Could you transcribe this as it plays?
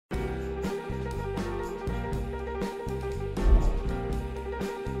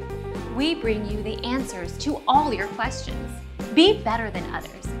we bring you the answers to all your questions. Be better than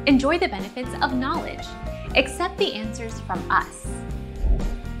others. Enjoy the benefits of knowledge. Accept the answers from us.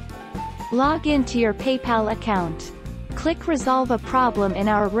 Log into your PayPal account. Click Resolve a problem in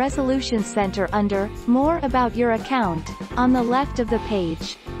our Resolution Center under More About Your Account on the left of the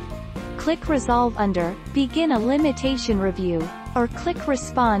page. Click Resolve under Begin a Limitation Review, or click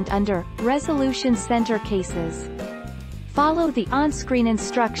Respond under Resolution Center Cases. Follow the on-screen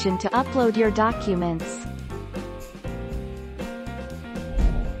instruction to upload your documents.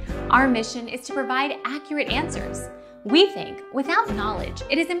 Our mission is to provide accurate answers. We think without knowledge,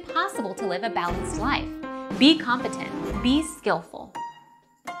 it is impossible to live a balanced life. Be competent, be skillful.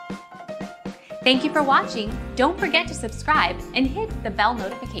 Thank you for watching. Don't forget to subscribe and hit the bell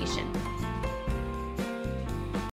notification.